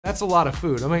That's a lot of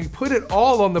food. I mean, put it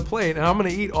all on the plate and I'm gonna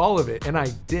eat all of it, and I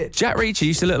did. Jack Reacher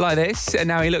used to look like this, and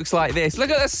now he looks like this.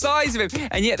 Look at the size of him.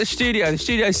 And yet the studio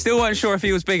still weren't sure if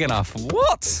he was big enough.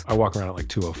 What? I walk around at like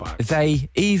 205. They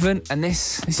even, and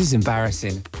this is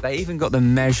embarrassing, they even got the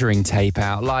measuring tape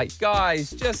out. Like, guys,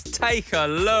 just take a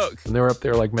look. And they were up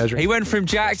there like measuring. He went from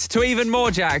jacked to even more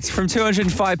jacked, from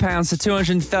 205 pounds to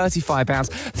 235 pounds.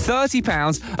 30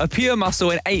 pounds of pure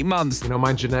muscle in 8 months. You know,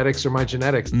 my genetics are my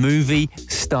genetics. Movie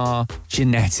star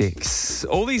genetics.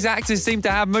 All these actors seem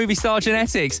to have movie star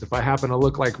genetics. If I happen to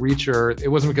look like Reacher, it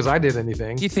wasn't because I did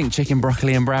anything. You'd think chicken,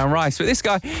 broccoli, and brown rice, but this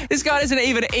guy doesn't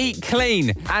even eat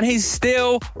clean, and he's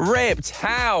still ripped.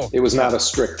 How? It was not a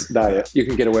strict diet. You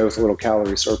can get away with a little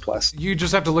calorie surplus. You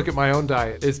just have to look at my own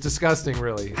diet. It's disgusting,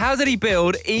 really. How did he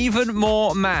build even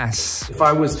more mass? If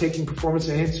I was taking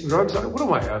performance-enhancing drugs, what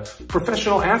am I, a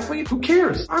professional athlete? Who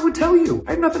cares? I would tell you.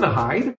 I have nothing to hide.